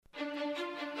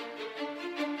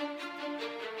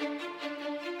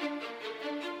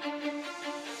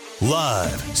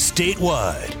Live,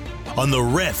 statewide, on the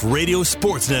Ref Radio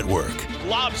Sports Network.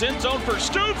 Lobs end zone for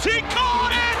Stoops. He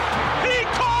caught it! He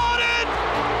caught it!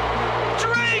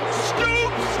 Drake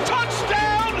Stoops,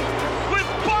 touchdown with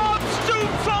Bob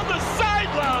Stoops on the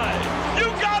sideline. You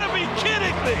gotta be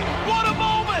kidding me. What a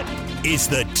moment! It's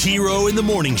the T-Row in the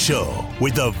Morning Show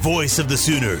with the voice of the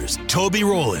Sooners, Toby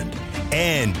Rowland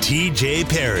and TJ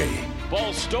Perry.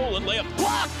 Ball stolen, layup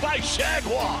blocked by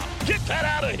Shagwah. Get that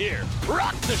out of here.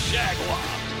 Rock the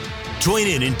Shagwah. Join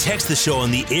in and text the show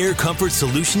on the Air Comfort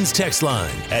Solutions text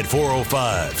line at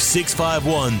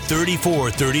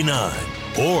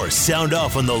 405-651-3439. Or sound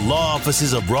off on the law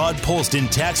offices of Rod Polston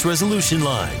Tax Resolution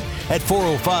line at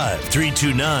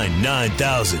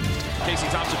 405-329-9000. Casey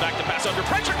Thompson back to pass under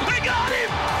pressure. They got him!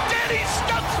 Danny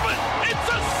Stutzman! It's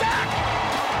a sack!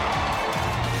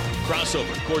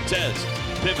 Crossover, Cortez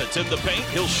pivots in the paint.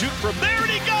 He'll shoot from there,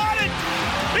 and he got it!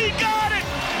 He got it!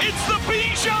 It's the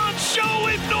Bijan Show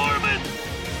in Norman!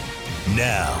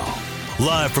 Now,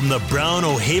 live from the Brown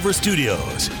O'Haver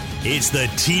Studios, it's the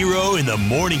T-Row in the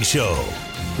Morning Show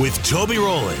with Toby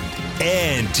Rowland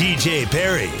and TJ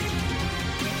Perry.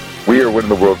 We are winning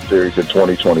the World Series in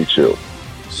 2022.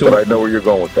 But I know where you're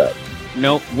going with that.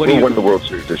 No, we'll win the World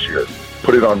Series this year.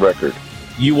 Put it on record.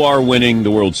 You are winning the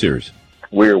World Series.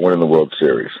 We are winning the World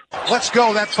Series. Let's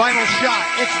go. That final shot.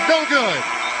 It's no good.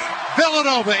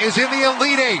 Villanova is in the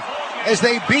Elite Eight as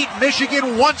they beat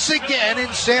Michigan once again in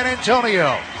San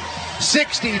Antonio.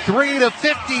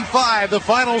 63-55, the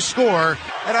final score.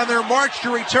 And on their march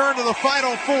to return to the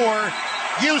Final Four,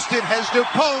 Houston has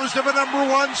disposed of a number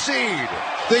one seed.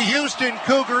 The Houston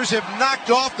Cougars have knocked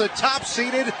off the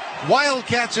top-seeded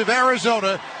Wildcats of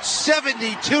Arizona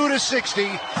 72-60.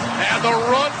 And the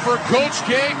run for Coach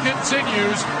K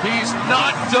continues. He's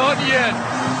not done yet.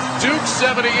 Duke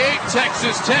 78,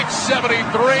 Texas Tech 73.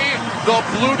 The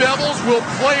Blue Devils will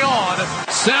play on.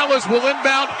 Salas will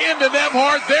inbound into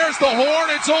Nembhard. There's the horn.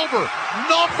 It's over.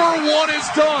 Number one is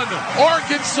done.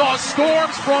 Arkansas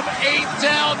storms from 8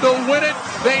 down to win it.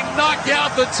 They knock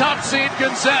out the top seed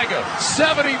Gonzaga.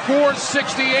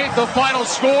 74-68, the final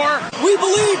score. We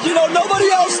believed, nobody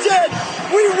else did.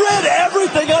 We read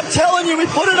everything. I'm telling you, we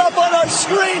put it up on our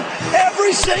screen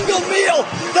every single meal.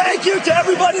 Thank you to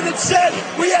everybody that said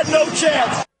we had no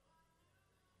chance.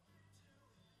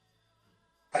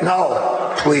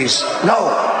 No, please.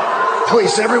 No.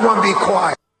 Please, everyone be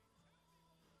quiet.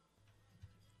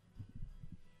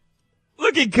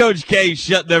 Look at Coach K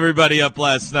shutting everybody up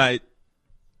last night.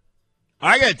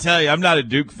 I got to tell you, I'm not a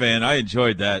Duke fan. I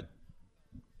enjoyed that.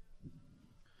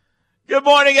 Good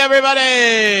morning, everybody.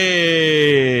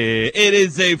 It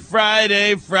is a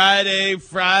Friday.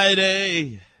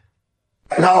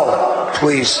 No,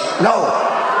 please.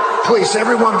 No. Please,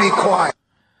 everyone be quiet.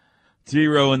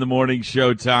 T-Row in the Morning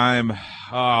Show time.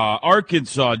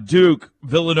 Arkansas, Duke,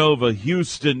 Villanova,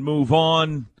 Houston move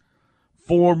on.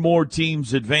 4 more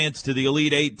teams advance to the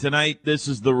Elite Eight tonight. This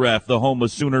is the Ref, the home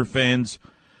of Sooner fans.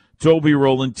 Toby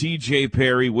Rowland, TJ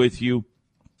Perry with you.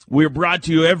 We're brought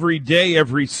to you every day,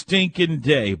 every stinking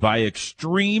day, by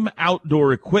Extreme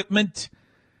Outdoor Equipment.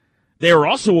 They are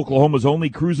also Oklahoma's only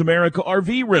Cruise America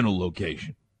RV rental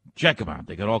location. Check them out.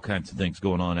 They got all kinds of things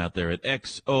going on out there at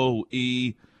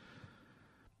XOE.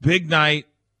 Big night.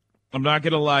 I'm not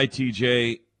going to lie,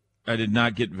 TJ. I did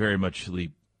not get very much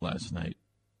sleep last night.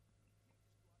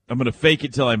 I'm going to fake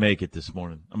it till I make it this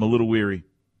morning. I'm a little weary.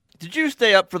 Did you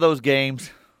stay up for those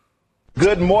games?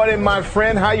 Good morning, my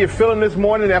friend. How you feeling this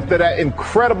morning after that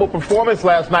incredible performance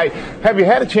last night? Have you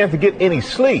had a chance to get any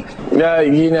sleep?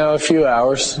 A few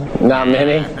hours. Not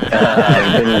many.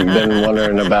 Been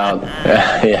wondering about.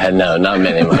 Not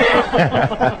many.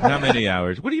 Not many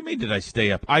hours. What do you mean? Did I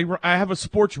stay up? I have a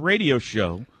sports radio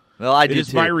show. Well, I do too. It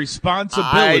is my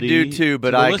responsibility. I do too,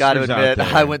 but I got to admit,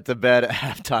 I went to bed at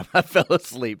halftime. I fell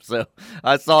asleep, so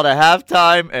I saw the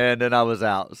halftime and then I was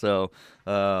out. So.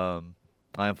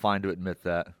 I am fine to admit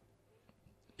that.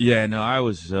 Yeah, no, I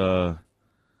was locked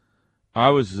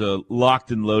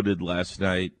and loaded last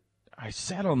night. I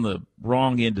sat on the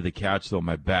wrong end of the couch, though.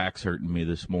 My back's hurting me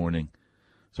this morning,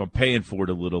 so I'm paying for it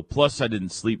a little. Plus, I didn't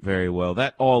sleep very well.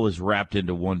 That all is wrapped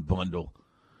into one bundle.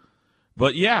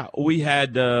 But, yeah, we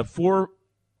had 4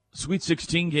 Sweet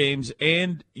 16 games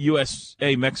and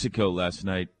USA-Mexico last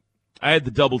night. I had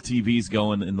the double TVs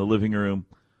going in the living room.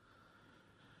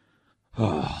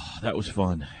 Oh, that was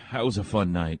fun. That was a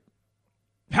fun night.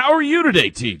 How are you today,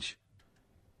 Teach?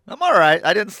 I'm all right.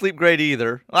 I didn't sleep great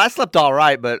either. Well, I slept all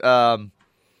right, but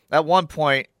at one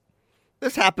point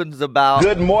This happens about...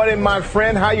 Good morning, my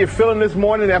friend. How you feeling this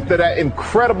morning after that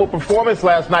incredible performance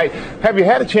last night? Have you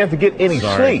had a chance to get any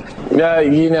sleep?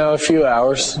 A few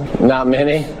hours. Not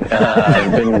many.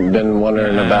 Been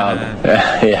wondering about...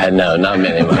 not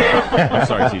many. I'm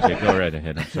sorry, TJ. Go right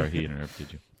ahead. I'm sorry he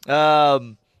interrupted you.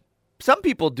 Some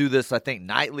people do this, I think,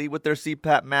 nightly with their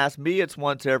CPAP mask. Me, it's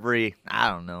once every,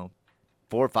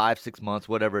 4, 5, 6 months,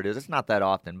 whatever it is. It's not that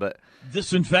often, but...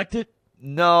 Disinfect it?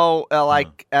 No,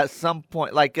 at some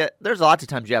point, there's lots of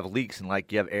times you have leaks and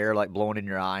you have air blowing in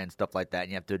your eye and stuff like that, and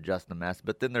you have to adjust the mask.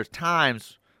 But then there's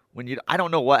times when I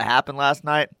don't know what happened last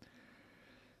night,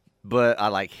 but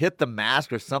I hit the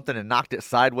mask or something and knocked it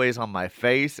sideways on my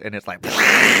face, and it's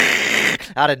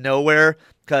out of nowhere.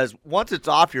 Because once it's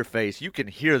off your face, you can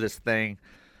hear this thing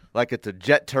like it's a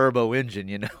jet turbo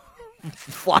engine,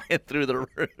 flying through the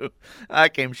room. I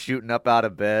came shooting up out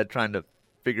of bed trying to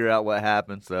figure out what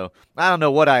happened. So I don't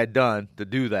know what I had done to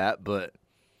do that, but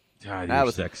God, that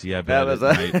was sexy. I bet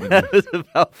that was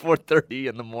about 4:30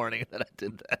 in the morning that I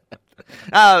did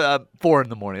that. 4 in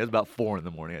the morning. It was about 4 in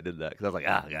the morning I did that because I was like,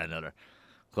 I got another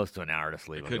close to an hour to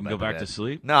sleep. You couldn't go back to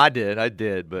sleep? No, I did,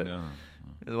 but it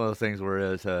was one of those things where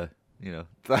it was, I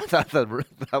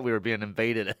thought we were being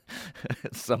invaded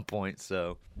at some point.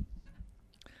 So.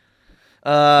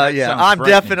 I'm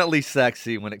definitely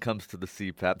sexy when it comes to the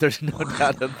CPAP. There's no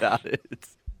doubt about it.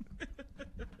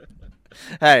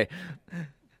 Hey,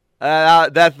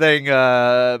 that thing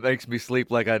makes me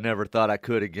sleep like I never thought I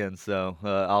could again. So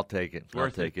I'll take it. I'll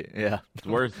take it. Yeah, it's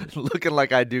worth it. Looking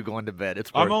like I do going to bed.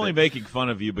 It's worth it. I'm only making fun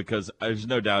of you because there's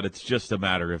no doubt it's just a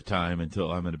matter of time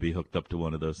until I'm going to be hooked up to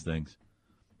one of those things.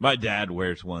 My dad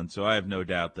wears one, so I have no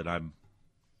doubt that I'm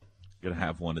going to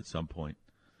have one at some point.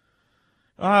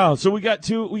 Oh, so we got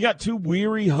two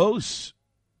weary hosts.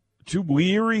 Two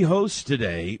weary hosts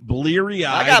today. Bleary-eyed.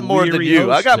 I got more than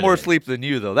you. I got today. More sleep than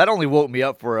you, though. That only woke me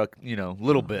up for a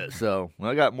little bit. So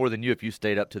I got more than you if you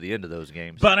stayed up to the end of those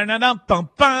games. Man,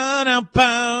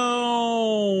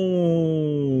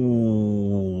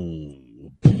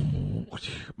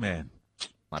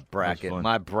 my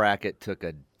bracket took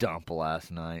a dump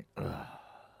last night.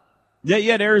 Yeah,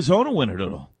 you had Arizona win it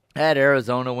all. Had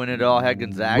Arizona win it all. Had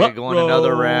Gonzaga going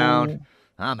another round.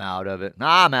 I'm out of it.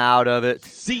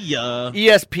 See ya.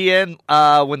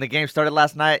 ESPN, when the game started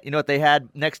last night, you know what they had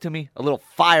next to me? A little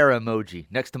fire emoji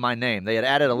next to my name. They had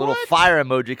added a little fire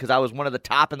emoji because I was one of the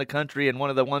top in the country and one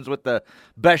of the ones with the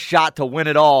best shot to win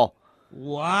it all.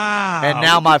 Wow. And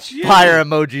now my fire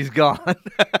emoji's gone.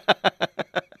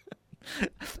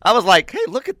 I was like, hey,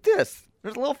 look at this.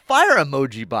 There's a little fire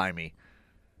emoji by me.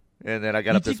 And then I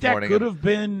got up this morning. You think that could have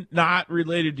been not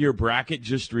related to your bracket,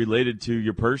 just related to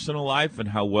your personal life and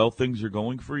how well things are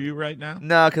going for you right now?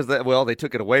 No, because they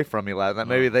took it away from me last night.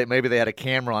 Maybe they had a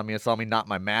camera on me and saw me knock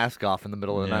my mask off in the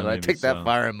middle of the night. I take that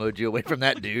fire emoji away from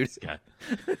that dude.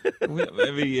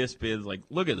 Maybe ESPN's like,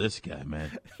 look at this guy,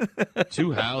 man.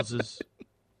 2 houses,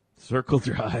 Circle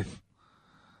Drive,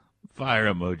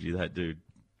 fire emoji, that dude.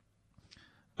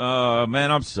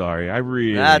 Man, I'm sorry. I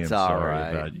really am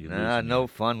sorry about you. No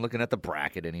fun looking at the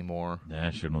bracket anymore.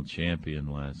 National champion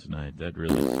last night. That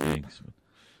really stinks.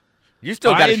 You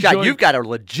still got a shot. You've got a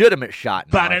legitimate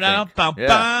shot now,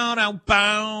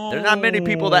 There's not many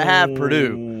people that have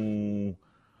Purdue.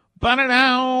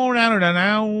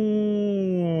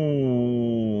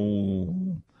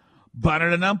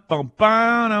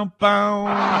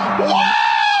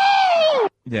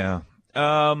 Yeah.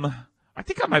 I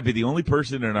think I might be the only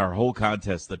person in our whole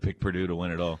contest that picked Purdue to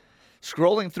win it all.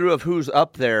 Scrolling through of who's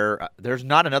up there, there's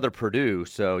not another Purdue,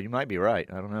 so you might be right.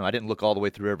 I don't know. I didn't look all the way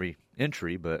through every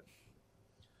entry, but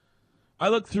I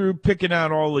looked through picking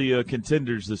out all the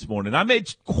contenders this morning. I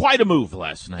made quite a move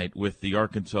last night with the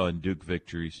Arkansas and Duke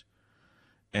victories,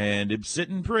 and I'm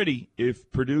sitting pretty.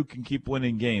 If Purdue can keep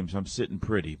winning games, I'm sitting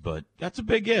pretty, but that's a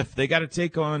big if. They got to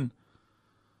take on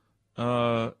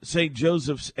St.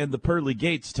 Joseph's and the Pearly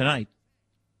Gates tonight.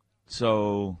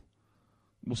 So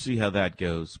we'll see how that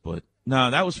goes. But no,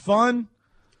 that was fun.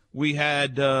 We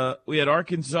had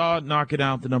Arkansas knocking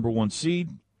out the number 1 seed.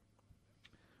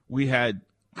 We had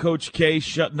Coach K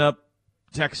shutting up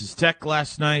Texas Tech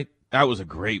last night. That was a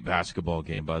great basketball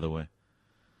game, by the way.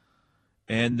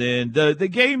 And then the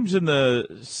games in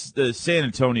the San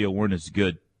Antonio weren't as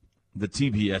good. The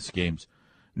TBS games.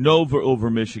 Nova over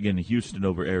Michigan, Houston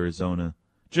over Arizona.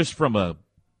 Just from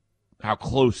how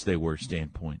close they were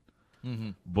standpoint.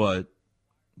 Mm-hmm. But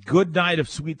good night of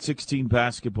Sweet 16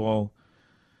 basketball.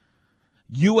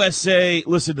 USA,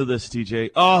 listen to this, TJ.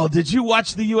 Oh, did you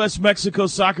watch the U.S.-Mexico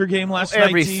soccer game last night,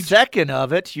 Every TJ? second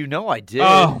of it, you know I did.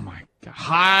 Oh, my God.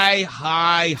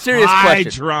 High Serious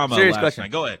question. drama Serious last question.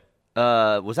 night. Go ahead.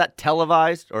 Was that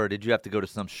televised, or did you have to go to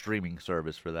some streaming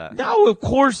service for that? No, of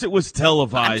course it was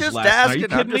televised I'm just last night. Are you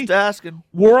asking. I'm kidding just asking.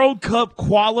 World Cup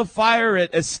qualifier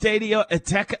at Estadio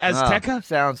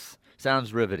Azteca?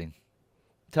 Sounds riveting.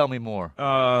 Tell me more.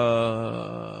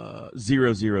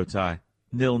 0-0 tie.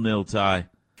 0-0 tie.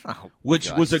 Oh, which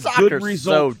God. was a Soccer's good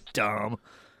result. So dumb.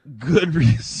 Good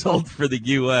result for the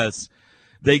U.S.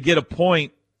 They get a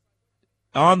point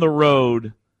on the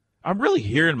road. I'm really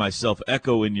hearing myself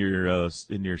echo in your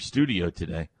studio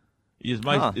today. Is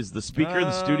the speaker in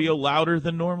the studio louder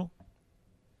than normal?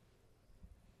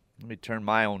 Let me turn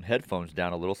my own headphones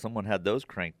down a little. Someone had those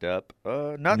cranked up.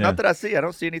 Not that I see. I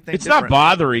don't see anything. It's different. not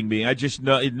bothering me. I just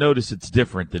notice it's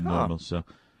different than normal. So,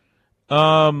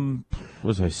 what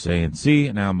was I saying?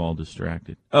 See, now I'm all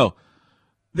distracted. Oh,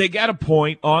 they got a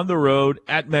point on the road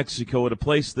at Mexico at a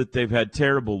place that they've had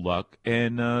terrible luck,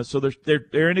 and so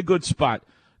they're in a good spot.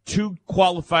 2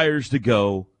 qualifiers to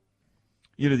go.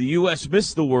 You know, the U.S.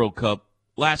 missed the World Cup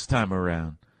last time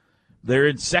around. They're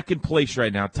in second place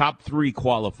right now. Top 3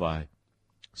 qualify.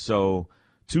 So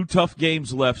 2 tough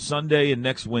games left, Sunday and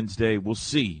next Wednesday. We'll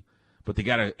see. But they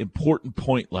got an important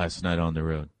point last night on the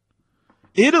road.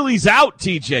 Italy's out,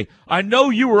 TJ. I know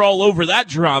you were all over that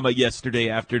drama yesterday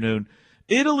afternoon.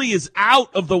 Italy is out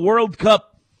of the World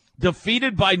Cup,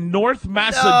 defeated by North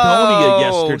Macedonia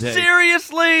yesterday.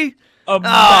 Seriously?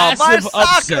 Massive my soccer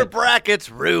upset. bracket's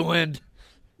ruined.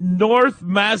 North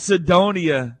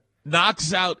Macedonia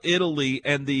knocks out Italy,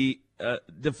 and the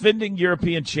defending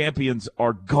European champions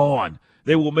are gone.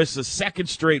 They will miss a second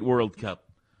straight World Cup.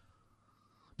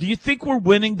 Do you think we're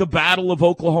winning the battle of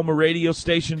Oklahoma radio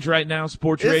stations right now,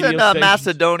 sports radio stations? Isn't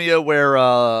Macedonia where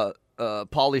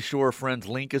Pauly Shore friend's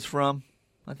Link is from?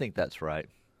 I think that's right.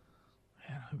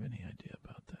 I don't have any idea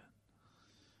about that.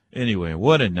 Anyway,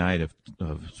 what a night of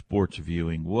sports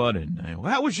viewing. What a night.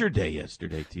 How was your day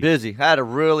yesterday, T? Busy. I had a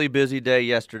really busy day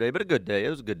yesterday, but a good day. It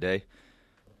was a good day.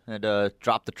 And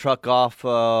dropped the truck off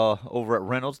over at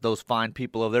Reynolds, those fine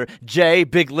people over there. Jay,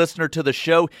 big listener to the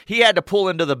show, he had to pull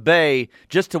into the bay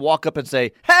just to walk up and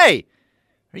say, "Hey,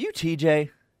 are you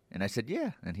TJ?" And I said,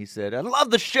 "Yeah." And he said, "I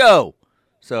love the show."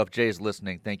 So if Jay's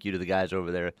listening, thank you to the guys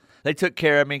over there. They took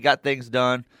care of me, got things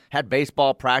done. Had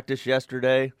baseball practice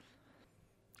yesterday.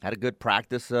 Had a good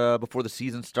practice before the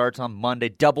season starts on Monday.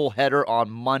 Doubleheader on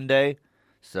Monday.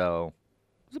 So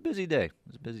it was a busy day.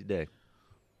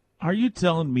 Are you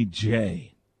telling me,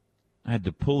 Jay, I had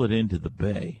to pull it into the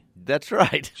bay? That's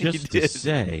right. Just to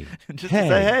say, just to say,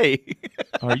 hey.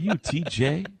 Are you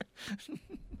TJ?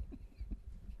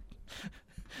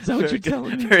 Is that what you're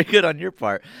telling me? Very good on your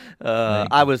part.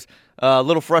 I was a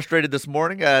little frustrated this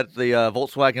morning at the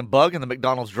Volkswagen Bug and the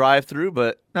McDonald's drive-thru,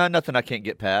 but nothing I can't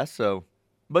get past.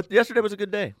 But yesterday was a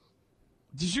good day.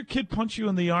 Does your kid punch you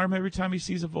in the arm every time he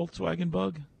sees a Volkswagen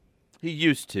Bug? He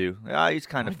used to. He's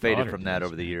kind of faded from that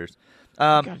over the years.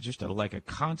 I got just like a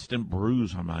constant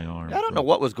bruise on my arm. I don't know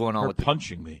what was going on with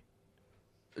punching me.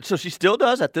 So she still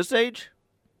does at this age?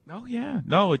 Oh, yeah.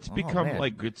 No, it's become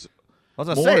like it's I was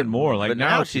gonna more say, and more. Like but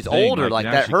now she's the thing. older. Like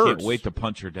that now she hurts. can't wait to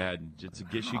punch her dad. And she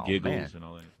giggles and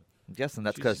all that. I'm guessing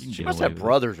that's because she get must away have with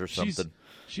brothers it. or something.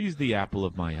 She's the apple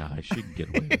of my eye. She can get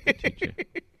away with it, TJ.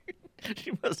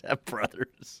 She must have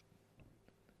brothers.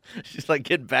 She's like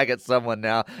getting back at someone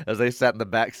now as they sat in the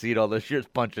back seat all this years,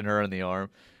 punching her in the arm.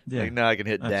 Yeah, like, now I can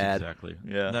hit Dad. Exactly.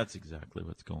 Yeah, that's exactly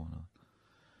what's going on.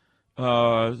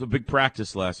 It was a big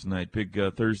practice last night. Big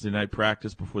Thursday night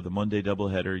practice before the Monday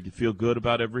doubleheader. You feel good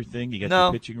about everything? You got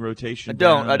your pitching rotation?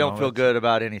 I don't feel good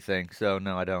about anything. So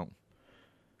no, I don't.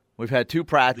 We've had 2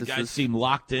 practices. The guys seemed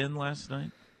locked in last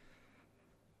night.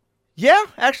 Yeah,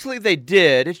 actually they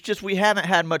did. It's just we haven't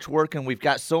had much work, and we've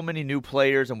got so many new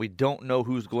players, and we don't know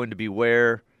who's going to be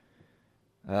where.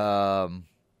 We're a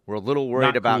little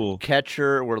worried about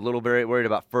catcher. We're a little very worried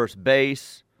about first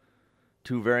base.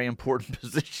 2 very important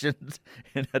positions,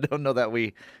 and I don't know that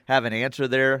we have an answer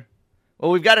there.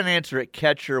 Well, we've got an answer at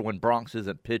catcher when Bronx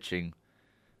isn't pitching,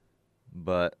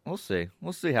 but we'll see.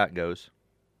 We'll see how it goes.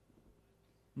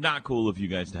 Not cool of you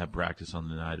guys to have practice on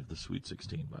the night of the Sweet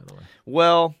 16, by the way.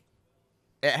 Well,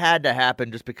 it had to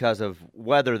happen just because of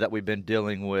weather that we've been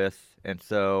dealing with, and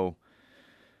so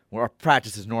our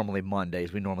practice is normally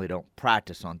Mondays. We normally don't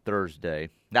practice on Thursday.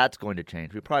 That's going to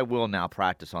change. We probably will now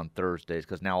practice on Thursdays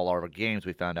because now all our games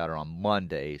we found out are on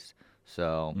Mondays.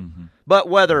 So, But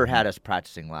weather had us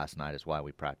practicing last night is why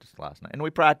we practiced last night. And we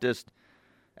practiced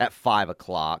at 5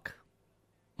 o'clock.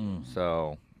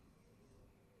 So,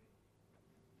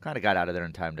 kind of got out of there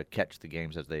in time to catch the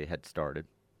games as they had started.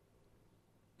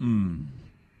 All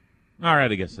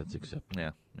right, I guess that's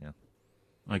acceptable. Yeah.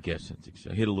 I guess that's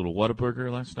exactly. Hit a little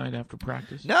Whataburger last night after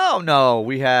practice? No.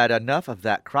 We had enough of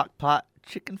that crock pot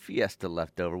chicken fiesta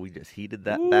left over. We just heated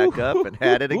that back up and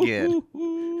had it again.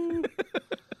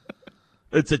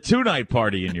 It's a 2-night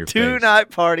party in your face. 2-night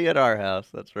party at our house.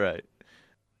 That's right.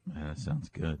 Man, that sounds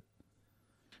good.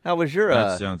 How was your?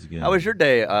 That sounds good. How was your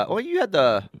day? Did you have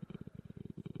the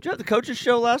coaches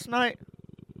show last night?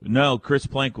 No, Chris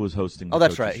Plank was hosting. The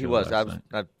that's right. He was. I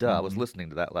was listening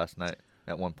to that last night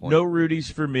at one point. No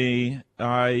Rudy's for me.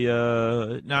 It's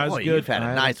good. You've had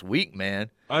a nice week, man.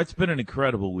 It's been an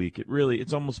incredible week.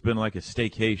 It's almost been like a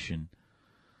staycation.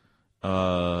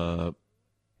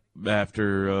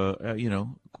 After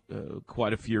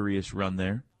quite a furious run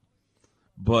there,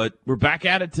 but we're back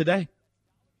at it today.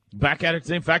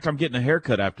 In fact, I'm getting a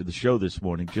haircut after the show this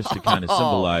morning just to kind of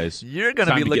symbolize. You're going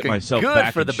to be looking myself good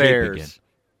back for the in shape Bears. Again.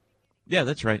 Yeah,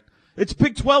 that's right. It's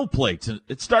Big 12 plates, and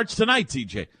it starts tonight,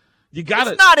 TJ. It's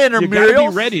not intramurals. You got to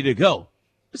be ready to go.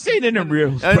 This ain't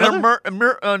intramurals, brother.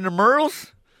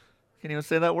 Intramurals? Can't even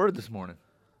say that word this morning.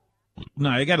 No,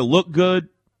 I got to look good.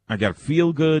 I got to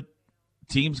feel good.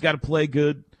 Team's got to play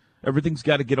good. Everything's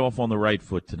got to get off on the right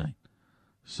foot tonight.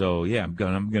 So yeah, I'm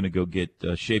gonna go get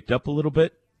shaped up a little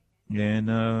bit and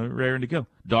raring to go.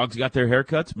 Dogs got their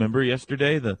haircuts. Remember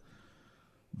yesterday the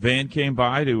van came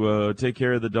by to take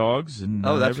care of the dogs, and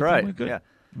that's right. Went good. Yeah.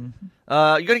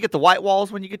 Mm-hmm. You gonna get the white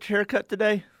walls when you get your haircut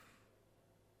today?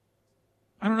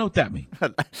 I don't know what that means.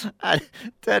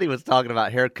 Teddy was talking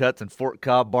about haircuts and Fort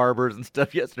Cobb barbers and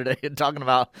stuff yesterday, and talking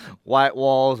about white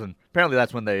walls, and apparently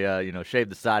that's when they shave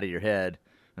the side of your head.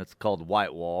 That's called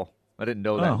white wall. I didn't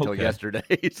know that until yesterday.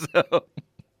 So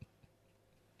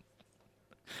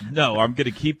no, I'm going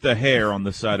to keep the hair on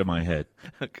the side of my head.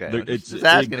 Okay, it's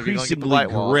increasingly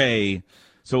gray,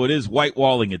 so it is white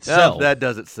walling itself. That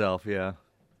does itself, yeah.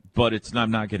 But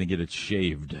I'm not going to get it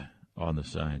shaved on the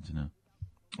sides. No.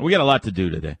 We got a lot to do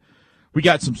today. We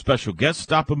got some special guests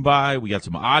stopping by. We got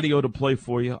some audio to play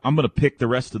for you. I'm going to pick the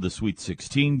rest of the Sweet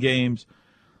 16 games.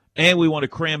 And we want to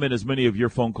cram in as many of your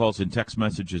phone calls and text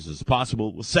messages as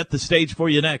possible. We'll set the stage for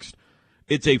you next.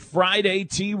 It's a Friday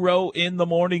T-Row in the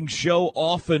Morning show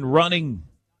off and running.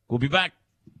 We'll be back.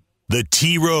 The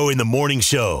T-Row in the Morning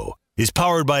show is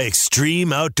powered by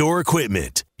Extreme Outdoor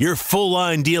Equipment, your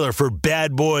full-line dealer for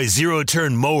bad boy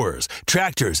zero-turn mowers,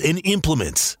 tractors, and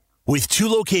implements. With 2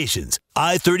 locations,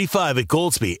 I-35 at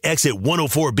Goldsby, exit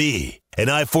 104B, and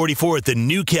I-44 at the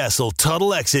Newcastle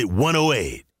Tuttle, exit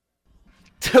 108.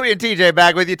 Toby and TJ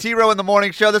back with you. T-Row in the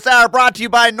Morning show. This hour brought to you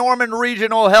by Norman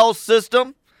Regional Health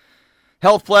System.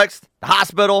 HealthFlex, the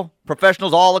hospital,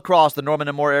 professionals all across the Norman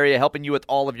and Moore area helping you with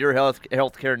all of your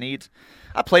healthcare needs.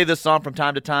 I play this song from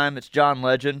time to time. It's John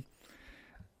Legend.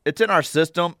 It's in our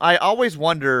system. I always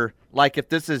wonder, if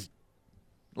this is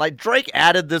Drake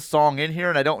added this song in here,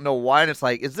 and I don't know why. And it's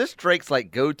is this Drake's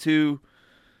go-to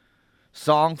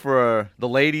song for the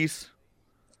ladies?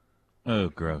 Oh,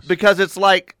 gross. Because it's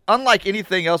unlike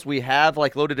anything else we have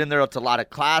loaded in there. It's a lot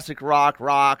of classic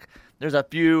rock. There's a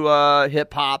few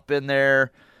hip hop in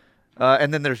there,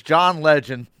 and then there's John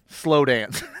Legend slow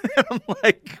dance. I'm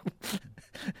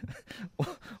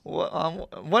I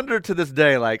wonder to this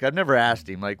day, I've never asked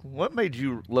him, what made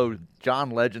you load John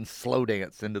Legend's slow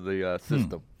dance into the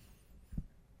system?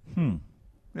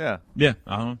 Yeah. Yeah,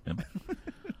 I don't know.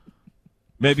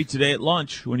 Maybe today at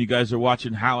lunch when you guys are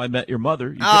watching How I Met Your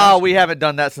Mother. We haven't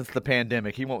done that since the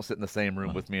pandemic. He won't sit in the same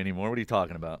room with me anymore. What are you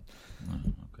talking about?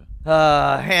 Okay.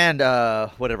 And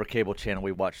whatever cable channel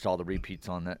we watched all the repeats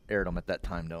on that aired them at that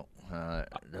time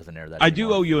doesn't air that anymore. I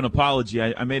do owe you an apology.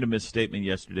 I made a misstatement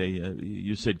yesterday.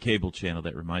 You said cable channel.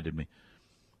 That reminded me.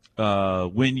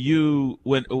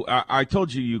 When I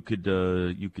told you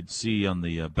could see on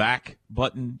the back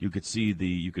button, you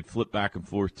could flip back and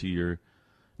forth to your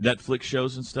Netflix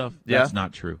shows and stuff. That's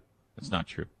not true. That's not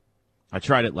true. I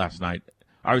tried it last night.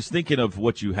 I was thinking of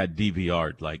what you had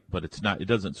DVR'd, but it's not. It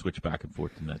doesn't switch back and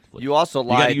forth to Netflix. You also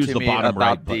lied to me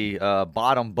about the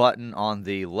bottom button on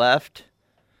the left.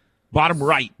 Bottom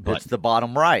right button. It's the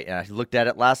bottom right. And I looked at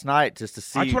it last night just to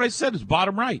see. That's what I said. It's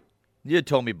bottom right. You had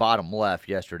told me bottom left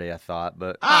yesterday, I thought,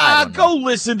 but go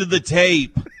listen to the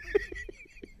tape.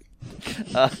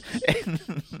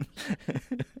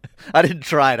 I didn't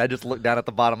try it. I just looked down at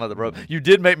the bottom of the remote. You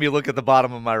did make me look at the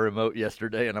bottom of my remote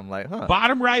yesterday, and I'm like,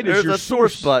 Bottom right There's is your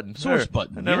source button. Source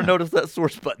button. I never noticed that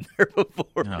source button there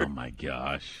before. Oh, my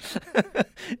gosh.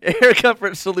 Air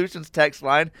Comfort Solutions text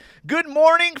line. Good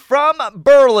morning from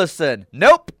Burleson.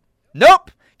 Nope.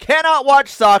 Cannot watch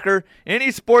soccer.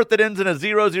 Any sport that ends in a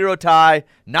 0-0 tie.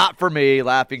 Not for me.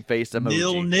 Laughing face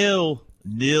emoji.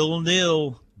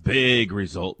 0-0. Big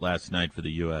result last night for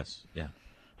the U.S. Yeah.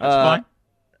 That's fine.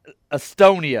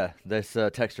 Estonia, this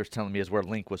texter's telling me, is where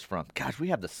Link was from. Gosh, we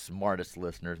have the smartest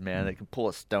listeners, man. They can pull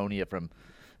Estonia from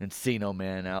Encino,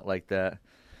 man, out like that.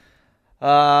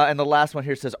 And the last one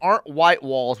here says, aren't white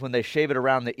walls when they shave it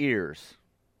around the ears?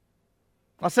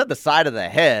 I said the side of the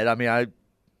head. I mean,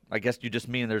 I guess you just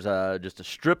mean there's just a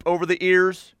strip over the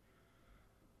ears.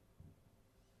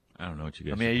 I don't know what you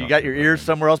guys. I mean, you got your ears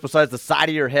somewhere else besides the side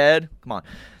of your head. Come on.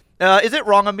 Is it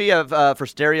wrong of me for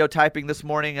stereotyping this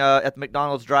morning at the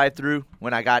McDonald's drive-thru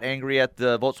when I got angry at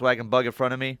the Volkswagen Bug in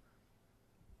front of me?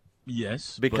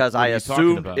 Yes. Because I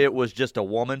assumed it was just a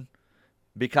woman.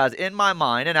 Because in my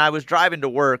mind, and I was driving to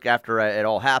work after it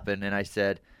all happened, and I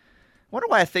said, I wonder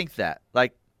why I think that.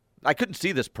 Like, I couldn't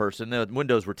see this person. The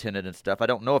windows were tinted and stuff. I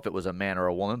don't know if it was a man or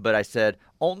a woman, but I said,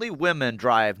 only women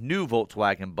drive new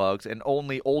Volkswagen Bugs, and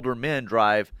only older men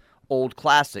drive old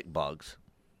classic Bugs.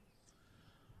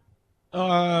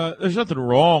 There's nothing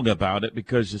wrong about it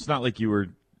because it's not like you were.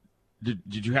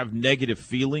 Did you have negative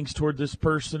feelings toward this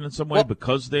person in some way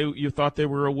because you thought they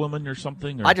were a woman or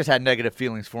something? Or? I just had negative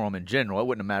feelings for them in general. It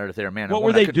wouldn't have mattered if they were a man or what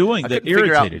woman. What were they doing that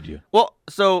irritated you? Well,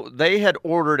 so they had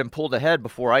ordered and pulled ahead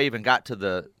before I even got to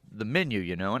the menu,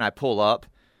 you know, and I pull up,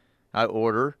 I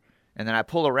order, and then I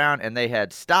pull around, and they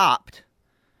had stopped,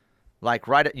 like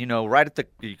right at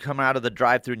you come out of the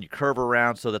drive-thru and you curve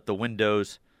around so that the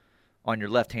windows on your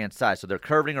left-hand side. So they're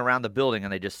curving around the building,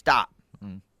 and they just stop.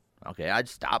 Okay, I'd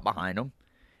stop behind them,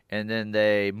 and then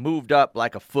they moved up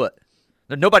like a foot.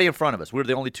 There's nobody in front of us. We were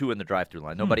the only two in the drive-thru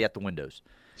line. Nobody at the windows.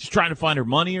 She's trying to find her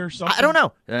money or something? I don't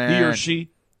know. He or she?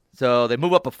 So they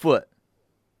move up a foot.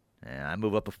 And I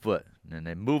move up a foot. And then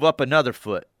they move up another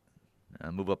foot. And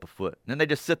I move up a foot. And then they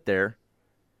just sit there.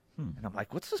 And I'm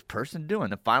like, what's this person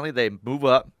doing? And finally they move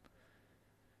up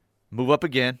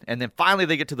again, and then finally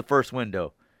they get to the first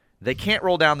window. They can't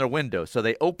roll down their window, so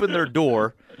they open their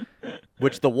door,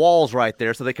 which the wall's right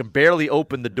there, so they can barely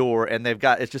open the door, and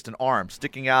it's just an arm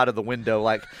sticking out of the window,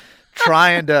 like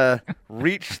trying to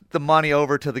reach the money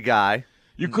over to the guy.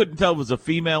 You couldn't tell it was a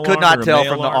female Could arm not or a tell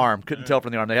male from arm? the arm. Couldn't tell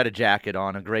from the arm. They had a jacket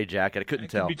on, a gray jacket. I couldn't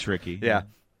tell. It could be tricky. Yeah.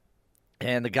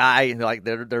 And the guy, like,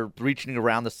 they're reaching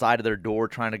around the side of their door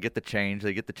trying to get the change.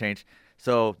 They get the change.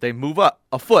 So they move up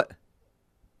a foot.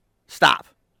 Stop.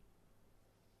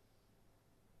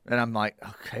 And I'm like,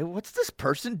 okay, what's this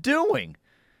person doing?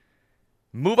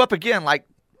 Move up again, like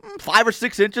 5 or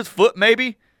 6 inches, foot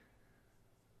maybe.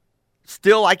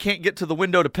 Still, I can't get to the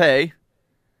window to pay.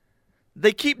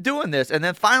 They keep doing this, and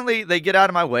then finally they get out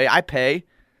of my way. I pay.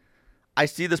 I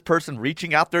see this person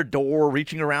reaching out their door,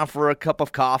 reaching around for a cup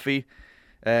of coffee,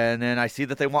 and then I see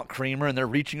that they want creamer, and they're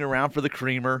reaching around for the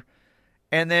creamer.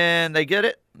 And then they get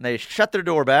it, and they shut their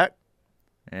door back,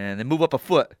 and they move up a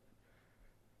foot.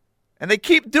 And they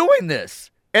keep doing this.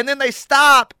 And then they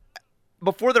stop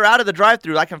before they're out of the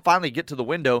drive-thru. I can finally get to the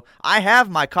window. I have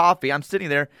my coffee. I'm sitting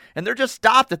there, and they're just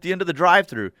stopped at the end of the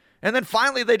drive-thru. And then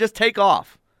finally they just take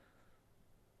off.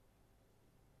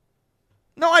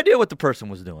 No idea what the person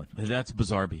was doing. That's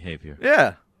bizarre behavior.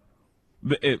 Yeah.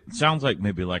 It sounds like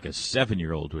maybe like a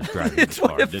 7-year-old was driving It's the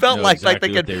car. what it felt like.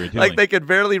 Exactly Like they could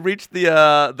barely reach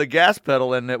the gas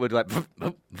pedal, and it would like.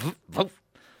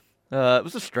 It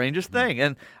was the strangest thing,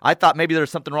 and I thought maybe there was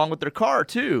something wrong with their car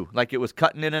too, like it was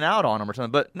cutting in and out on them or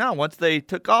something. But no, once they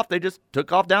took off, they just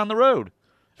took off down the road.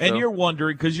 And you're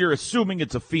wondering because you're assuming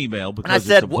it's a female because and I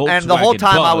said, it's a Volkswagen and the whole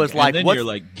time Bug, I was like, and then you're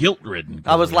like guilt-ridden.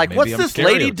 I was like, maybe what's I'm this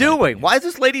lady stereotyping. doing? Why is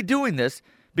this lady doing this?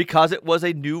 Because it was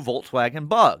a new Volkswagen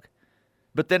Bug.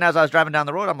 But then as I was driving down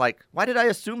the road, I'm like, why did I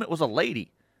assume it was a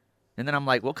lady? And then I'm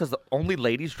like, well, because the only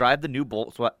ladies drive the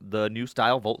new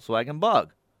style Volkswagen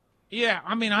Bug. Yeah,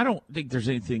 I mean, I don't think there's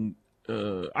anything.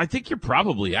 I think you're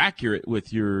probably accurate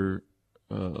with your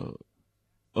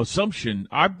assumption.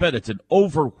 I bet it's an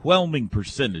overwhelming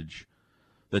percentage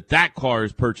that car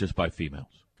is purchased by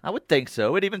females. I would think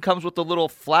so. It even comes with the little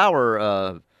flower,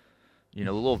 the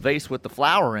little vase with the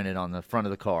flower in it on the front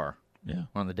of the car. Yeah.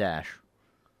 On the dash.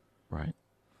 Right.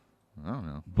 I don't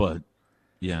know. But,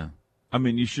 yeah. I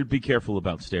mean, you should be careful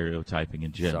about stereotyping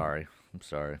in general. I'm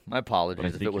sorry. My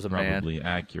apologies if it was a man. Probably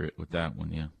accurate with that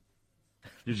one, yeah.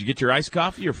 Did you get your iced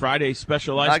coffee, your Friday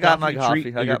special iced coffee? I got my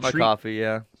coffee. I got my coffee,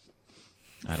 yeah.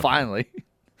 Finally.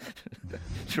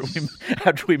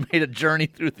 After we made a journey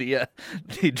through the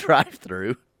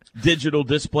drive-thru. Digital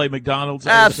display McDonald's.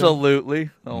 Absolutely.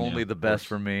 Only the best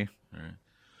for me.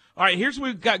 All right, here's what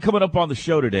we've got coming up on the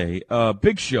show today.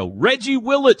 Big show. Reggie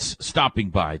Willits stopping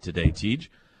by today, Tej.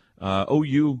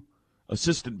 OU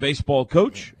assistant baseball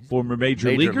coach, former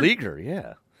Major Leaguer,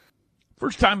 yeah.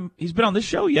 First time he's been on this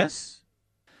show, yes?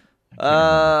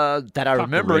 That I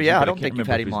remember, Reggie, yeah. I I don't can't think you've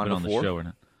remember had if him he's been on before. the show or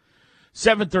not.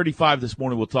 7:35 this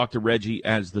morning, we'll talk to Reggie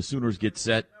as the Sooners get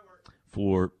set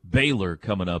for Baylor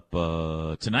coming up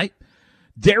tonight.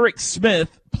 Derek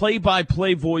Smith,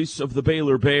 play-by-play voice of the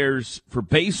Baylor Bears for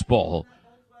baseball.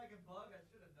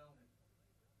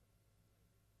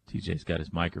 TJ's got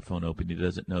his microphone open. He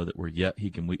doesn't know that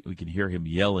we can hear him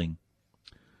yelling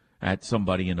at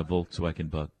somebody in a Volkswagen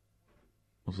Bug.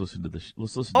 Let's listen to this.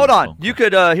 Hold on. You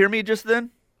could hear me just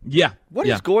then? Yeah. What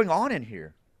is going on in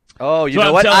here? Oh, you so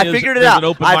know what? I figured it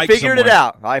out. I figured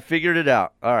it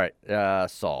out. All right.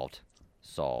 Solved.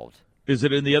 Is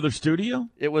it in the other studio?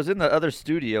 It was in the other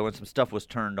studio, and some stuff was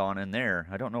turned on in there.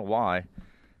 I don't know why.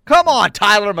 Come on,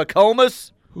 Tyler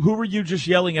McComas. Who were you just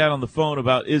yelling at on the phone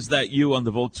about, is that you on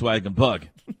the Volkswagen Bug?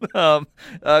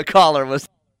 Caller was,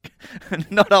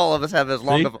 not all of us have as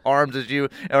long of arms as you,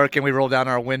 or can we roll down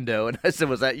our window? And I said,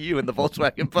 was that you in the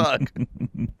Volkswagen Bug?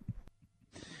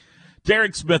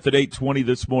 Derek Smith at 8:20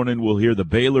 this morning. We'll hear the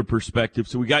Baylor perspective.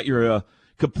 So we got your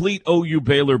complete OU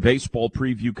Baylor baseball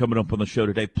preview coming up on the show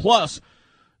today. Plus,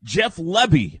 Jeff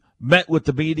Lebby met with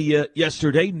the media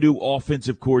yesterday, new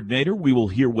offensive coordinator. We will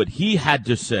hear what he had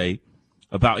to say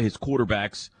about his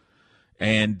quarterbacks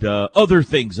and other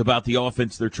things about the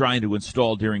offense they're trying to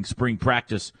install during spring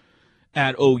practice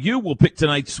at OU. We'll pick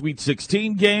tonight's Sweet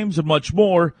 16 games and much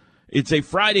more. It's a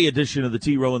Friday edition of the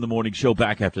T-Row in the Morning Show.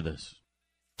 Back after this.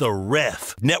 The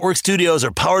Ref. Network studios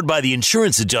are powered by the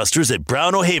insurance adjusters at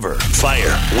Brown O'Haver.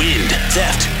 Fire, wind,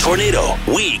 theft, tornado.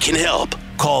 We can help.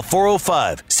 Call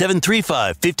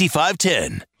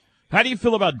 405-735-5510. How do you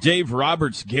feel about Dave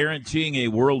Roberts guaranteeing a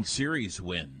World Series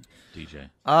win? DJ.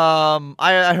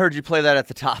 I heard you play that at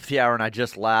the top of the hour, and I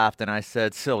just laughed, and I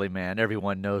said, silly man,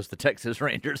 everyone knows the Texas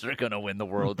Rangers are going to win the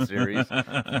World Series.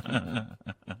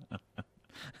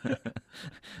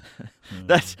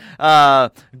 That's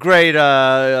great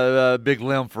big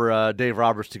limb for Dave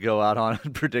Roberts to go out on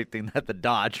predicting that the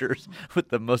Dodgers, with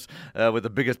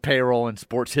the biggest payroll in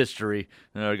sports history,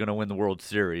 are going to win the World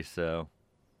Series. So,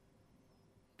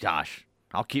 gosh,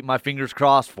 I'll keep my fingers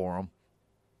crossed for them.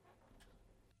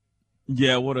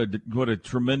 Yeah, what a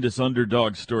tremendous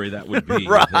underdog story that would be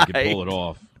right. If they could pull it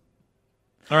off.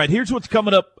 All right, here's what's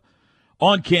coming up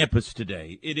on campus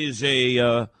today. It is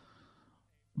a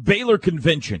Baylor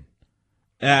convention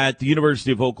at the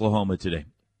University of Oklahoma today.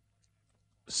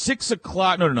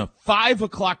 5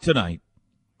 o'clock tonight,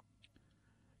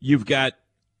 you've got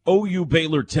OU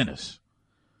Baylor tennis.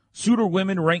 Sooner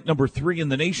women ranked number 3 in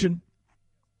the nation.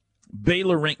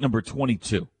 Baylor ranked number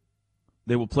 22.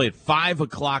 They will play at 5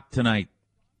 o'clock tonight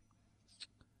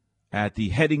at the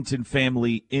Headington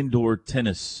Family Indoor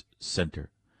Tennis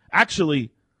Center. Actually,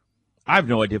 I have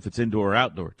no idea if it's indoor or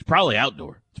outdoor. It's probably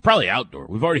outdoor.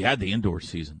 We've already had the indoor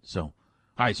season, so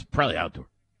it's probably outdoor.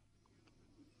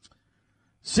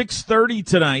 6:30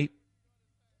 tonight,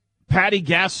 Patty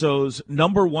Gasso's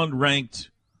number 1 ranked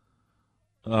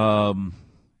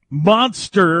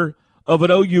monster of an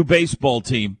OU baseball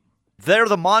team. They're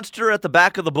the monster at the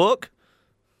back of the book?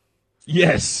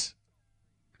 Yes.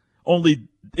 Only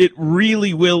it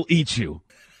really will eat you.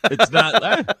 It's not,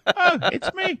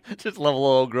 it's me. Just level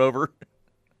old Grover.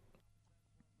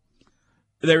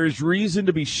 There is reason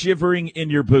to be shivering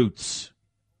in your boots.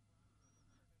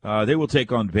 They will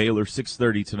take on Baylor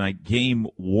 6:30 tonight, game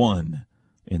 1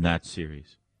 in that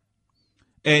series.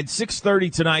 And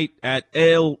 6:30 tonight at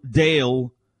Ale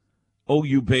Dale,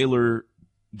 OU Baylor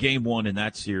game 1 in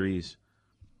that series.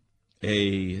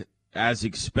 As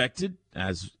expected,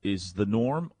 as is the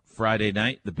norm, Friday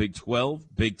night, the Big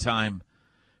 12, big-time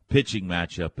pitching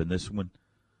matchup. In this one,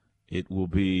 it will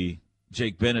be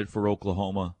Jake Bennett for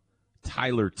Oklahoma,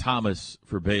 Tyler Thomas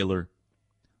for Baylor,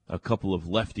 a couple of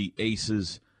lefty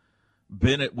aces.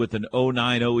 Bennett with an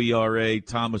 0.90 ERA,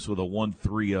 Thomas with a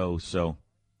 1.30. So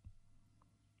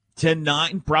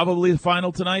 10-9, probably the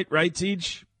final tonight, right,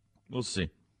 Teach? We'll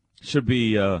see. Should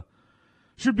be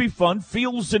fun.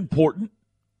 Feels important.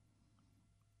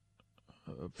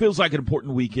 Feels like an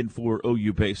important weekend for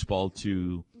OU baseball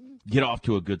to get off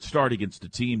to a good start against a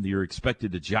team that you're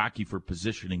expected to jockey for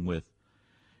positioning with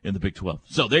in the Big 12.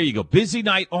 So there you go. Busy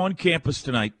night on campus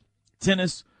tonight.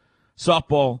 Tennis,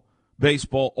 softball,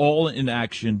 baseball, all in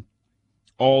action,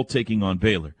 all taking on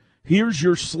Baylor. Here's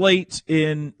your slate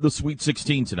in the Sweet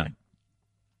 16 tonight.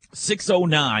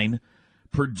 6:09,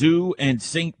 Purdue and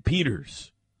St.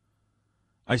 Peter's.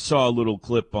 I saw a little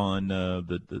clip on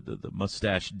the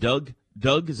mustache Doug.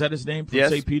 Doug, is that his name from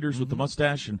St. Peter's with the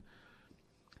mustache? And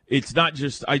it's not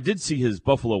just – I did see his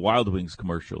Buffalo Wild Wings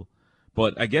commercial,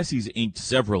 but I guess he's inked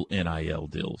several NIL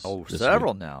deals. Oh,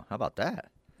 several now. How about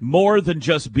that? More than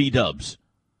just B-dubs.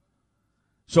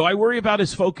 So I worry about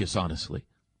his focus, honestly.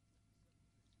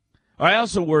 I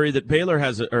also worry that Purdue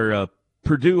has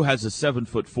a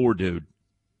 7'4" dude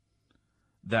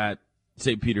that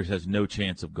St. Peter's has no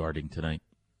chance of guarding tonight.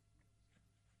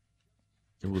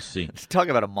 We'll see. Talk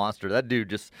about a monster. That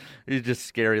dude he's just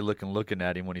scary looking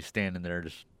at him when he's standing there.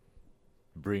 Just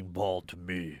bring ball to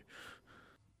me.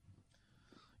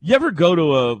 You ever go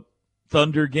to a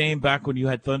Thunder game back when you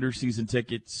had Thunder season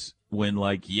tickets when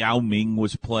like Yao Ming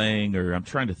was playing, or I'm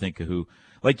trying to think of who.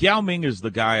 Like Yao Ming is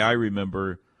the guy I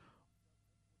remember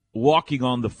walking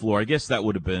on the floor. I guess that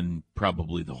would have been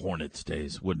probably the Hornets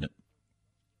days, wouldn't it?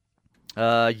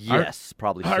 Yes,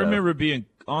 probably so. I remember being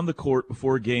on the court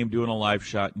before a game doing a live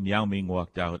shot, and Yao Ming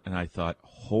walked out, and I thought,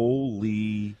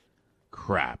 holy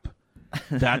crap.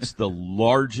 That's the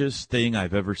largest thing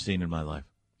I've ever seen in my life.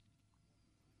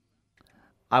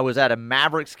 I was at a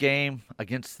Mavericks game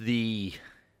against was it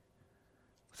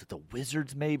the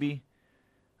Wizards maybe?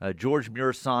 George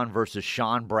Murison versus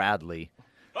Sean Bradley.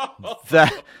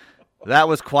 That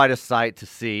was quite a sight to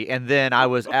see. And then I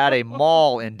was at a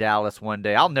mall in Dallas one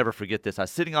day. I'll never forget this. I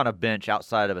was sitting on a bench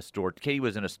outside of a store. Katie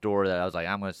was in a store that I was like,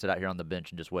 I'm going to sit out here on the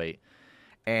bench and just wait.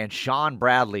 And Sean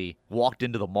Bradley walked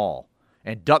into the mall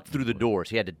and ducked through the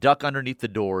doors. He had to duck underneath the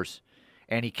doors,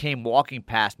 and he came walking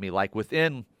past me like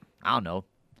within,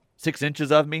 6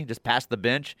 inches of me, just past the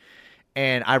bench.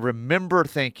 And I remember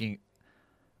thinking,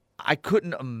 I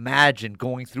couldn't imagine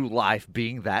going through life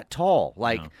being that tall.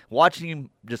 Like, watching him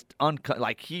just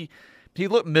he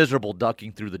looked miserable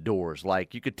ducking through the doors.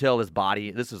 Like, you could tell his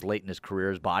body, this is late in his career,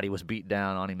 his body was beat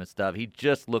down on him and stuff. He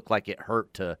just looked like it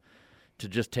hurt to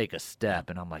just take a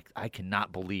step. And I'm like, I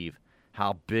cannot believe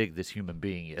how big this human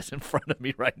being is in front of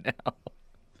me right now.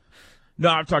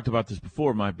 No, I've talked about this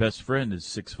before. My best friend is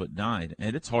 6'9",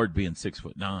 and it's hard being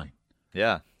 6'9".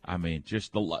 Yeah. I mean,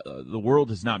 just the world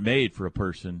is not made for a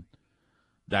person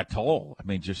that tall. I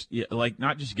mean, just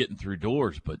not just getting through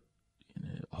doors, but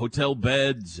hotel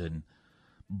beds and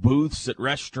booths at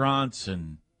restaurants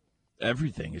and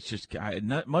everything. It's just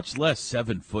not much less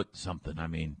 7 foot something. I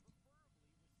mean,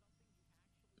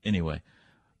 anyway,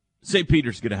 St.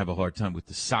 Peter's going to have a hard time with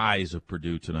the size of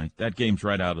Purdue tonight. That game's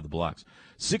right out of the blocks.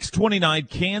 6:29,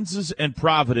 Kansas and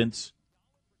Providence.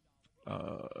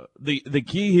 The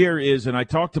key here is, and I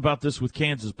talked about this with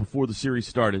Kansas before the series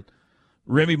started,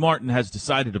 Remy Martin has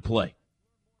decided to play.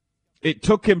 It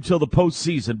took him till the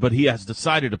postseason, but he has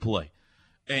decided to play.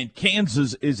 And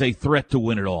Kansas is a threat to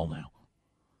win it all now.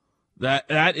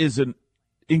 That is an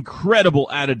incredible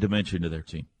added dimension to their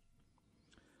team.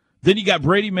 Then you got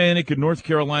Brady Manick in North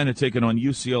Carolina taking on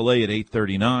UCLA at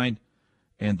 8:39.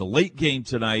 And the late game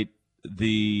tonight,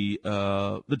 the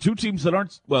two teams that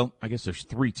aren't, well, I guess there's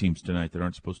 3 teams tonight that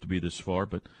aren't supposed to be this far,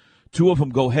 but 2 of them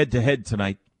go head-to-head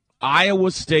tonight. Iowa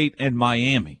State and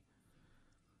Miami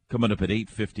coming up at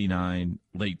 8:59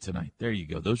 late tonight. There you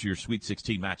go. Those are your Sweet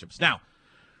 16 matchups. Now,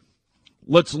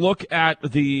 let's look at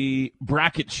the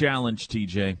bracket challenge,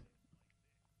 TJ.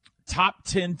 Top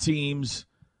 10 teams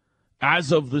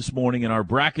as of this morning in our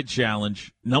bracket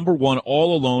challenge. Number 1,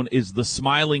 all alone, is the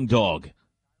Smiling Dog.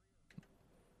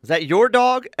 Is that your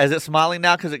dog? Is it smiling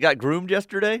now because it got groomed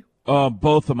yesterday?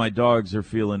 Both of my dogs are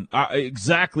feeling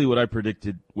exactly what I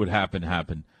predicted would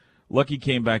happen. Lucky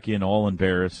came back in all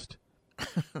embarrassed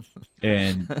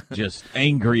and just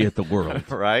angry at the world.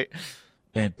 Right.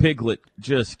 And Piglet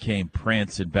just came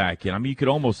prancing back in. I mean, you could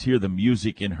almost hear the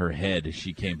music in her head as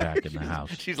she came back in the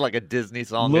house. She's like a Disney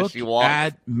song Look as she walks.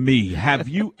 at me. Have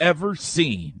you ever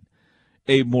seen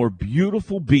a more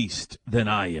beautiful beast than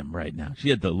I am right now? She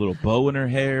had the little bow in her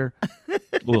hair,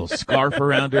 little scarf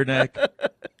around her neck.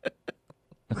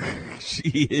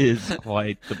 She is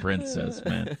quite the princess,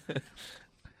 man.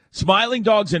 Smiling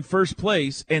Dog's in first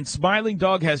place, and Smiling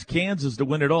Dog has Kansas to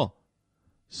win it all.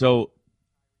 So,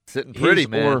 sitting pretty,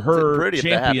 man. Or her pretty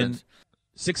champion,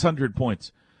 600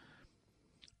 points.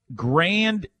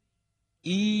 Grand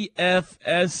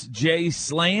EFSJ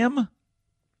Slam.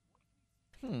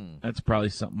 That's probably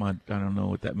something I don't know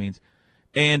what that means.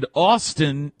 And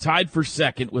Austin tied for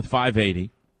second with 580.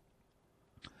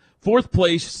 Fourth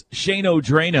place, Shane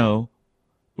O'Drano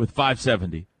with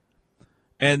 570.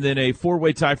 And then a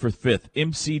 4-way tie for fifth,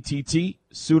 MCTT,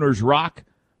 Sooners Rock,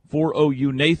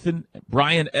 4OU Nathan,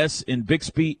 Brian S. in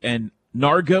Bixby, and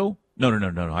Nargo.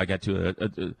 No. I got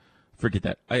to forget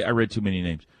that. I read too many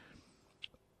names.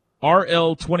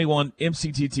 RL21,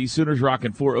 MCTT, Sooners Rock,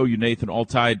 and 4OU Nathan all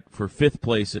tied for fifth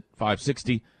place at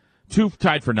 560. 2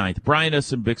 tied for ninth, Brian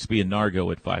S. in Bixby and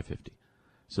Nargo at 550.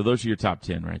 So those are your top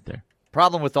 10 right there.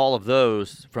 Problem with all of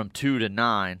those from 2 to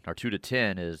 9 or 2 to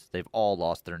 10 is they've all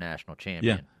lost their national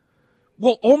champion. Yeah.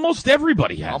 Well, almost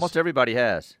everybody has. Almost everybody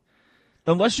has.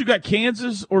 Unless you got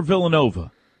Kansas or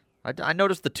Villanova. I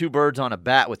noticed the two birds on a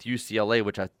bat with UCLA,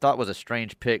 which I thought was a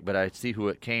strange pick, but I see who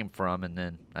it came from, and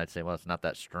then I'd say, well, it's not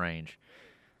that strange.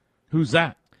 Who's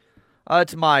that?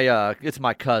 It's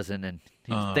my cousin, and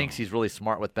he thinks he's really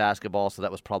smart with basketball, so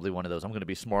that was probably one of those. I'm going to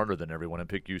be smarter than everyone and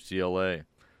pick UCLA.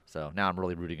 So now I'm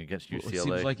really rooting against UCLA. Well, it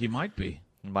seems like he might be.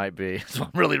 Might be. So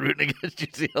I'm really rooting against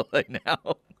UCLA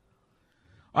now.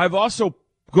 I've also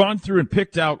gone through and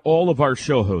picked out all of our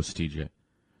show hosts, TJ.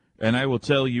 And I will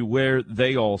tell you where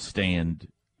they all stand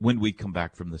when we come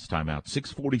back from this timeout.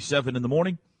 6:47 in the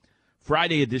morning,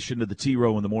 Friday edition of the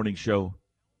T-Row in the Morning Show.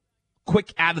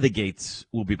 Quick out of the gates.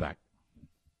 We'll be back.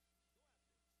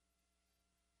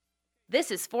 This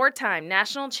is four-time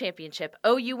national championship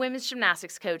OU women's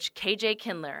gymnastics coach KJ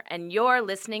Kindler, and you're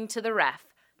listening to The Ref,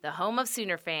 the home of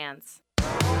Sooner fans.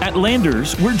 At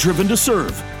Landers, we're driven to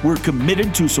serve. We're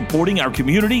committed to supporting our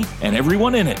community and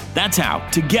everyone in it. That's how,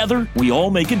 together, we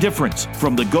all make a difference.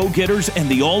 From the go-getters and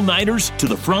the all-nighters to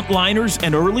the front-liners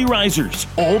and early risers,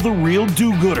 all the real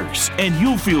do-gooders. And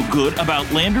you'll feel good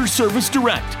about Landers Service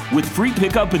Direct with free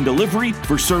pickup and delivery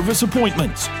for service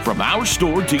appointments. From our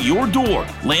store to your door,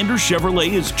 Landers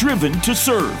Chevrolet is driven to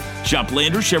serve. Shop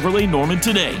Landers Chevrolet Norman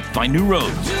today. Find new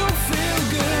roads.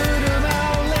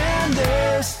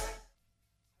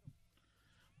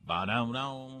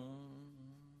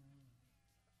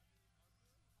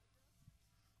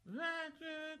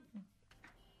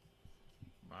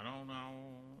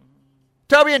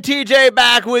 Toby and TJ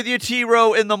back with you.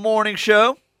 T-Row in the Morning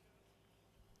Show.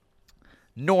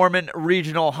 Norman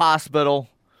Regional Hospital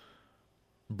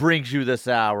brings you this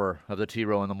hour of the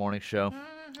T-Row in the Morning Show.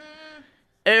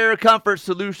 Air Comfort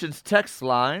Solutions text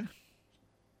line.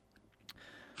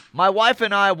 My wife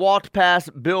and I walked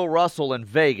past Bill Russell in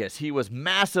Vegas. He was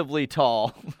massively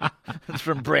tall. It's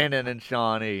from Brandon and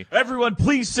Shawnee. Everyone,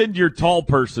 please send your tall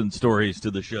person stories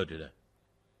to the show today.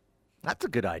 That's a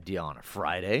good idea on a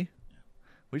Friday.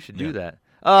 We should do that.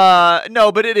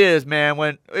 No, but it is, man.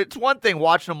 When it's one thing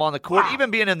watching them on the court, even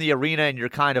being in the arena and you're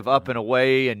kind of up and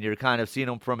away and you're kind of seeing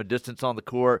them from a distance on the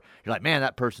court, you're like, man,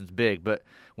 that person's big. But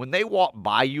when they walk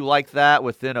by you like that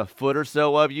within a foot or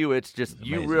so of you, it's just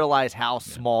you realize how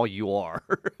small you are.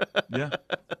 Yeah.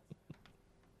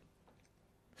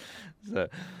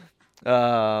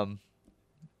 So,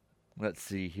 let's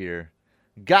see here.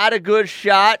 Got a good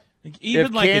shot.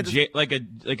 Even like a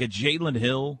Jalen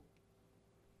Hill,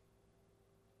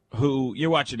 who you're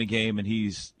watching a game and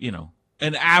he's,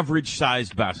 an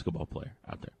average-sized basketball player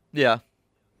out there. Yeah.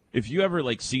 If you ever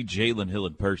see Jalen Hill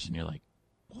in person, you're like,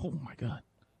 oh my God,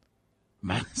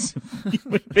 massive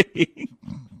human being.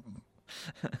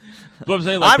 What I'm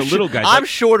saying, the little guys. I'm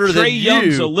shorter than you. Trey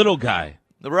Young's a little guy.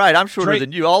 Right, I'm shorter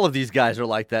than you. All of these guys are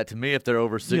like that to me if they're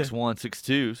over 6'1",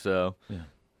 6'2", so. Yeah.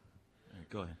 Right,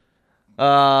 go ahead.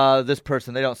 This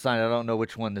person, they don't sign it. I don't know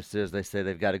which one this is. They say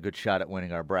they've got a good shot at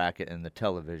winning our bracket in the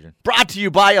television. Brought to you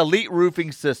by Elite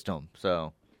Roofing System.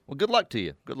 So, well, good luck to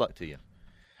you. Good luck to you.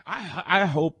 I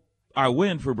hope I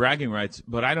win for bragging rights,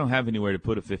 but I don't have anywhere to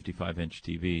put a 55-inch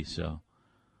TV, so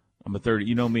I'm a 30.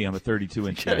 You know me, I'm a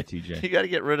 32-inch guy, TJ. You got to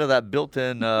get rid of that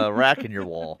built-in rack in your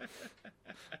wall.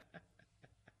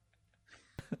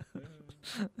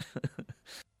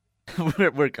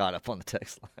 We're caught up on the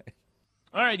text line.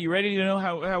 All right, you ready to know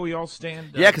how we all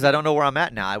stand? Yeah, because I don't know where I'm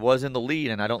at now. I was in the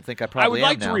lead, and I don't think I probably am now.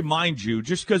 I would like to remind you,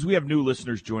 just because we have new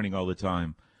listeners joining all the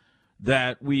time,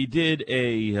 that we did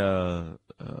a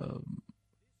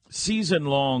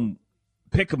season-long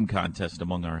pick'em contest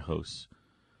among our hosts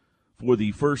for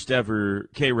the first ever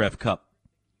KREF Cup.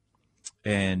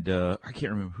 And I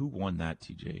can't remember who won that,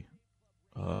 TJ.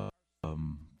 Golly.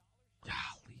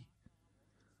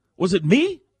 Was it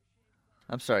me?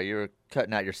 I'm sorry, you were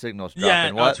cutting out your signals.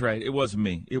 Yeah, what? That's right. It was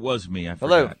me. I forgot.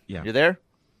 Hello. Yeah. You there?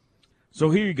 So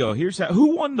here you go. Here's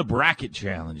who won the bracket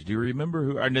challenge. Do you remember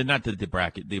who? Or not the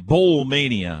bracket, the Bowl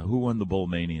Mania. Who won the Bowl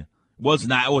Mania? It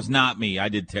was not me. I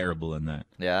did terrible in that.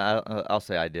 Yeah, I'll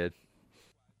say I did.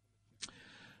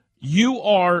 You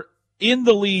are in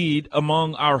the lead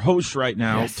among our hosts right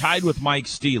now, tied with Mike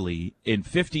Steely in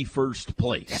 51st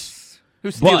place. Yes.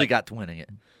 Who Steely got to winning it?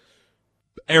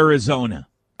 Arizona.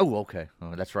 Oh, okay.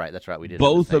 Oh, that's right. We did.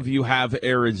 Both of you have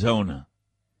Arizona.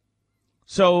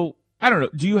 So, I don't know.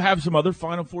 Do you have some other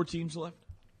Final Four teams left?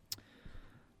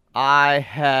 I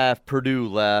have Purdue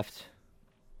left.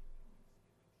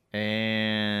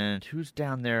 And who's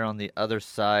down there on the other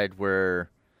side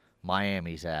where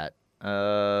Miami's at?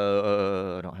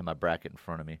 I don't have my bracket in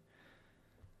front of me.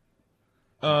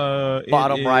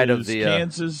 Bottom right of the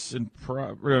Kansas and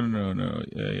no.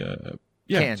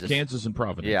 Yeah, Kansas and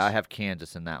Providence. Yeah, I have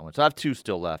Kansas in that one. So I have two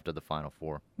still left of the Final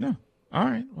Four. No. All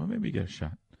right. Well, maybe you get a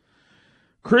shot.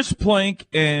 Chris Plank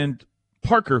and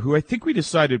Parker, who I think we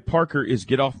decided Parker is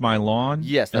Get Off My Lawn.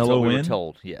 Yes, that's L-O-N. what we were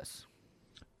told, yes.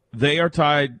 They are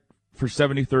tied for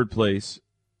 73rd place,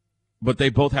 but they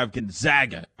both have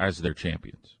Gonzaga as their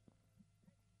champions.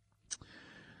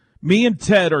 Me and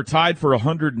Ted are tied for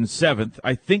 107th.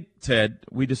 I think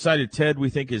we decided Ted we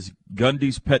think is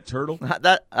Gundy's pet turtle.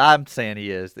 That I'm saying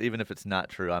he is, even if it's not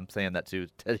true. I'm saying that's who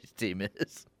Teddy's team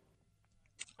is.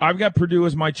 I've got Purdue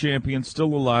as my champion,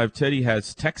 still alive. Teddy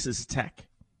has Texas Tech.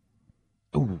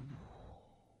 Ooh.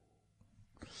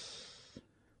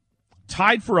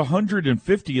 Tied for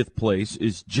 150th place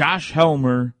is Josh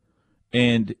Helmer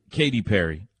and Katy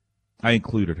Perry. I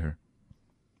included her.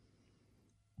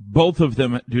 Both of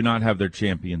them do not have their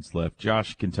champions left.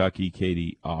 Josh, Kentucky,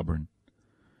 Katy, Auburn.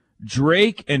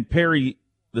 Drake and Perry,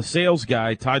 the sales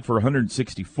guy, tied for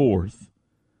 164th.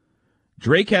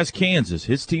 Drake has Kansas.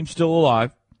 His team's still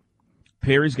alive.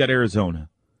 Perry's got Arizona.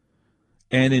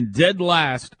 And in dead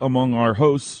last among our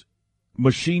hosts,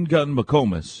 Machine Gun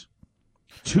McComas,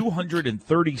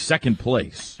 232nd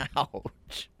place.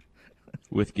 Ouch.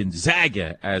 With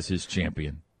Gonzaga as his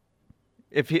champion.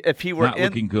 If he were not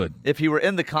looking good. If he were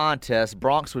in the contest,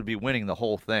 Bronx would be winning the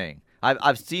whole thing.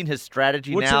 I've seen his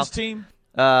strategy now. What's his team?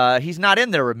 He's not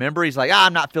in there, remember? He's like,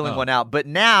 I'm not filling one out. But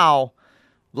now,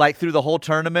 like through the whole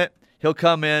tournament, he'll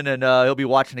come in and he'll be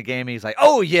watching a game and he's like,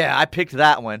 oh, yeah, I picked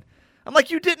that one. I'm like,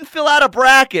 you didn't fill out a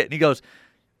bracket. And he goes,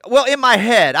 well, in my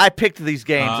head, I picked these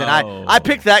games and I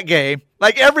picked that game.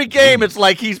 Like every game, it's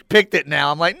like he's picked it now.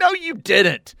 I'm like, no, you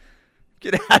didn't.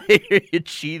 Get out of here, you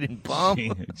cheating bum.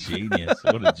 Genius.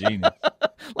 What a genius.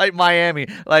 Like Miami.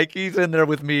 Like he's in there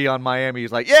with me on Miami.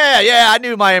 He's like, yeah, I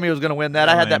knew Miami was going to win that.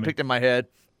 I had that picked in my head.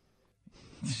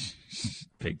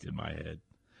 Picked in my head.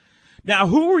 Now,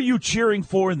 who were you cheering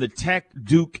for in the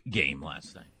Tech-Duke game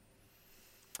last night?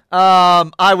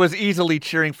 I was easily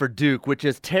cheering for Duke, which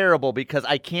is terrible because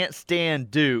I can't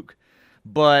stand Duke.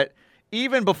 But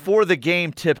even before the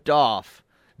game tipped off,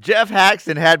 Jeff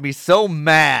Haxton had me so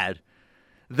mad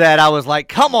that I was like,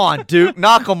 come on, Duke,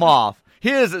 knock them off.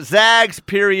 His Zags,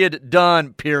 period,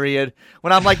 done, period.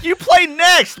 When I'm like, you play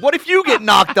next. What if you get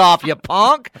knocked off, you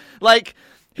punk? Like,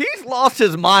 he's lost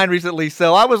his mind recently,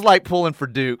 so I was like pulling for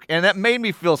Duke, and that made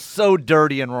me feel so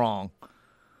dirty and wrong.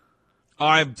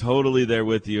 I'm totally there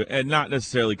with you, and not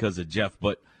necessarily because of Jeff,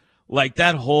 but like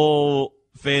that whole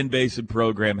fan base and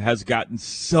program has gotten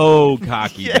so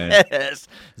cocky, man. Yes,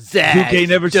 Zags, Duke ain't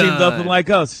never done. seen nothing like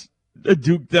us.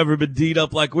 Duke never been D'd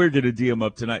up like we're going to D them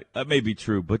up tonight. That may be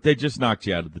true, but they just knocked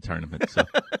you out of the tournament. So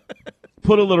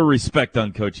put a little respect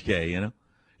on Coach K, you know?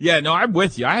 Yeah, no, I'm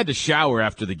with you. I had to shower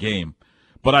after the game,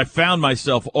 but I found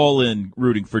myself all in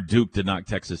rooting for Duke to knock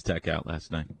Texas Tech out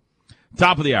last night.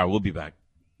 Top of the hour. We'll be back.